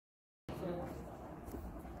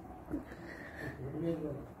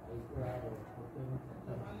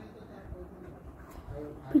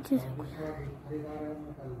पीछे से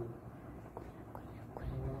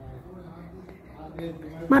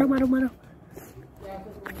मारो मारो मारो,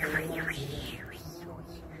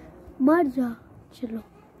 मर जा। चलो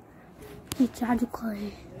ये चार्ज कहाँ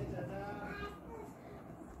है?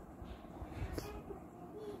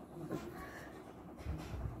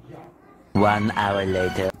 One hour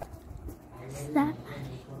later.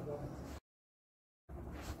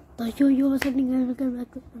 तो यो बस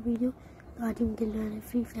वीडियो। तो आज हम खेल रहे हैं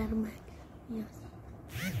फ्री फायर मैक्स।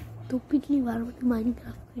 तो पिछली बार मैंने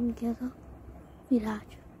माइनक्राफ्ट विन किया था, फिर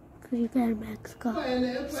आज फ्री फायर मैक्स का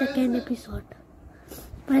सेकेंड एपिसोड।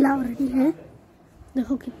 पहला ऑलरेडी है,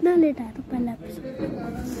 देखो कितना लेट आया था पहला एपिसोड।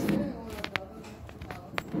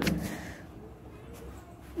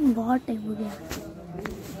 बहुत टाइम हो गया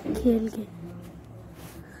खेल के।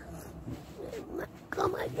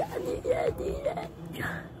 कमा धीरे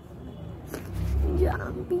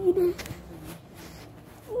जाम पीने।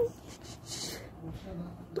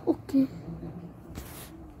 तो ओके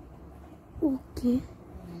ओके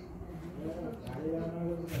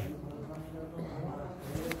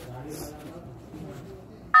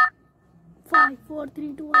 5 4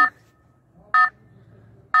 3 2 1।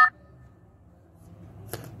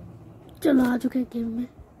 चलो आ चुके हैं गेम में।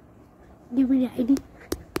 Give me ID.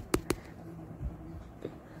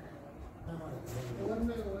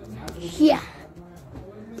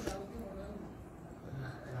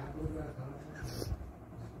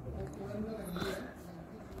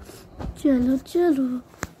 चलो चलो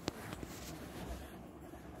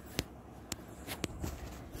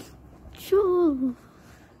चलो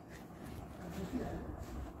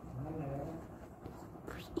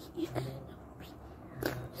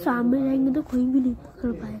सामने जाएंगे तो कोई भी नहीं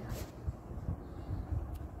पकड़ पाएगा।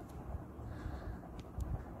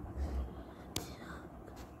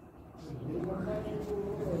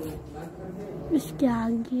 इसके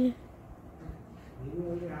आगे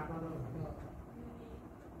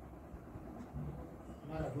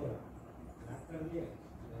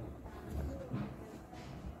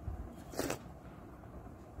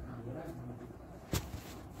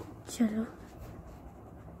चलो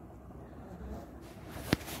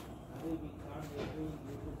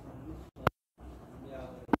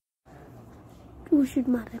टू शीट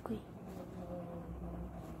मार रहा है कोई।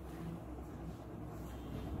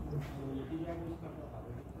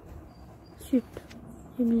 Shit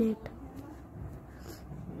late.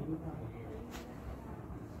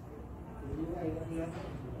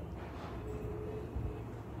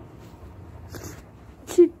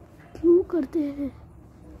 शिट क्यों करते हैं?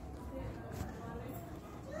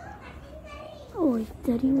 ओ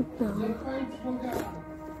इधर ही उतना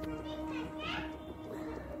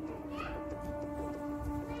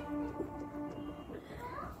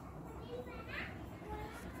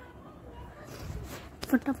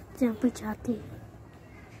फटाफट यहाँ पे जाते हैं।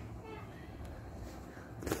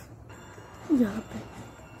 यहाँ पे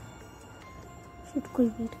शिट कोई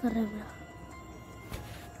वेट कर रहा है मेरा।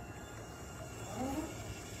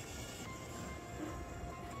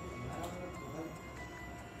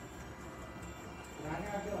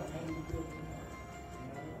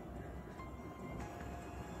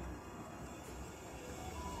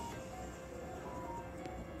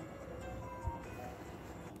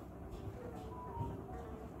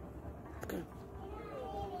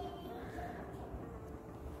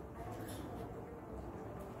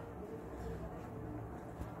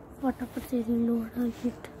 फटाफट से रिलोड।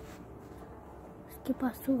 हिट इसके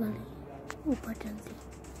पास तो गाड़ी ऊपर चलती।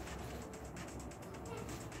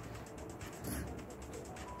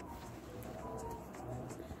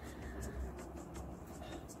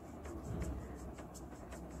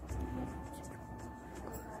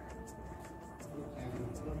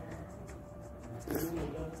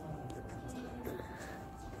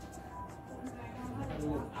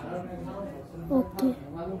 ओके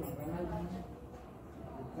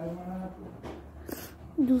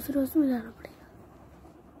दूसरे उसमें जाना पड़ेगा।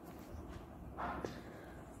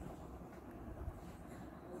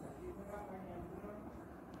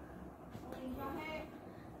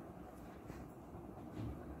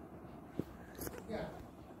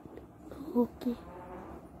 ओके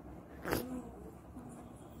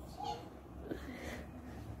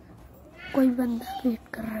कोई बंदा वेट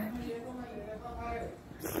कर रहा है।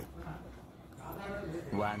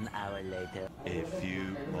 1 hour later. A few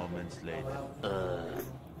moments later.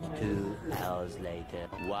 2 hours later.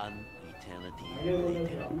 1 eternity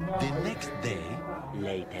later. The next day.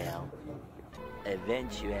 Later.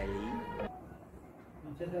 Eventually.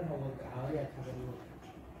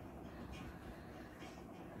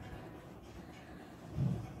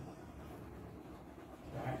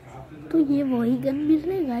 तो ये वही गन मिल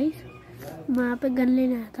रहे गाइस, मैं यहाँ पे गन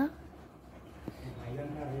लेने आया था।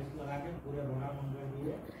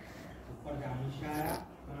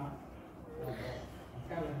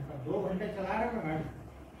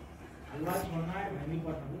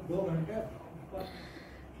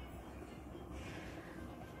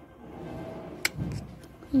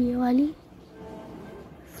 ये वाली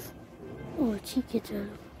ओ ठीक है, चलो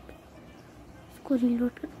इसको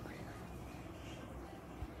रीलोड करना पड़ेगा।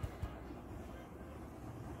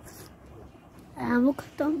 एमो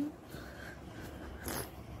खत्म।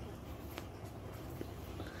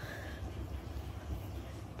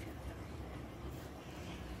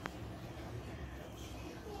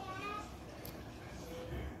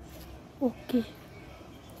 ओके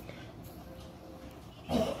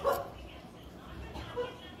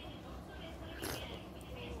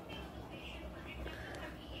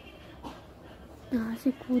यहाँ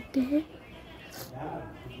से कूदते हैं।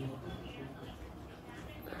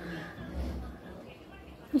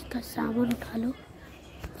 इसका सामान उठा लो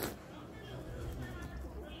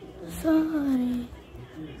सारे,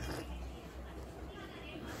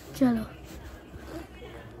 चलो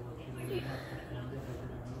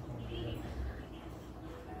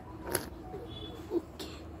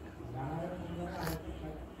ओके।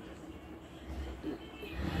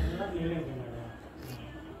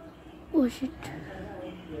 ओ शिट,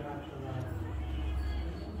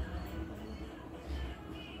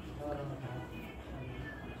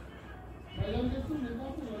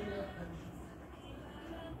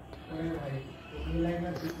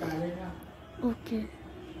 ओके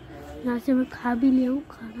यहाँ से मैं खा भी लिया हूँ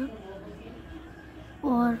खाना,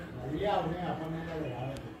 और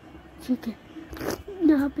ठीक है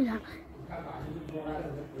यहाँ पे जाना है।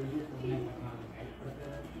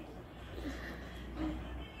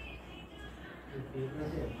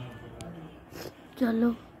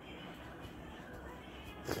 चलो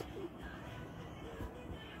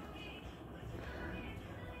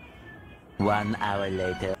 1 hour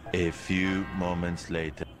later. A few moments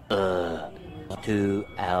later. 2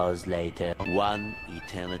 hours later. 1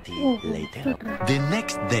 eternity later. The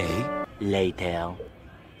next day. Later.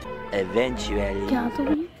 Eventually. क्या तो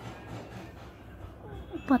भी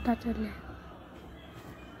पता चले।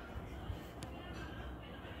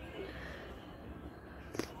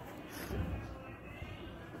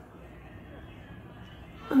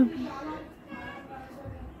 अभी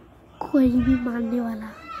कोई भी मानने वाला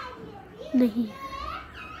नहीं है।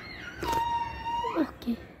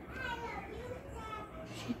 ओके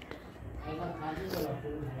शिट,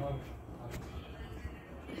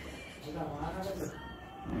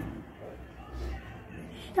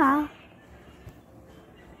 क्या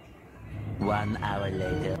 1 hour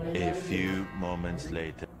later. A few moments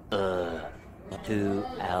later. 2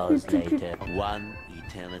 hours later. 1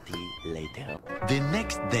 eternity later. The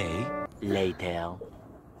next day. Later.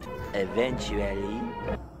 Eventually.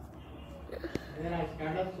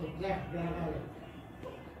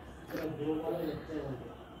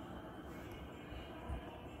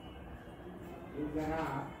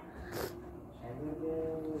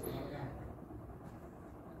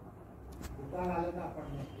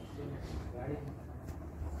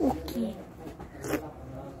 Okay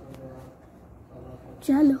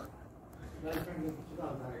चलो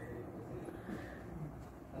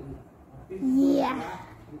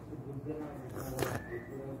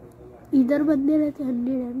इधर बंदे रहते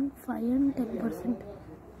 105%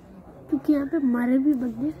 क्योंकि यहाँ पे मारे भी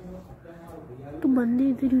बंदे, तो बंदे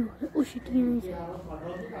इधर ही हो रहे। ओ शिट, ये नहीं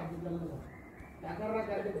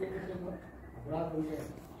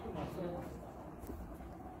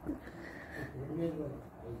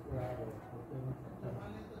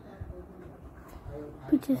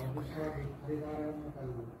पीछे से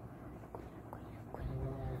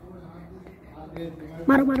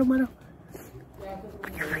मारो मारो मारो,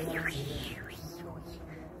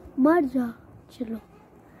 मर जा। चलो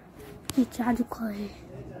ये चार्ज का है।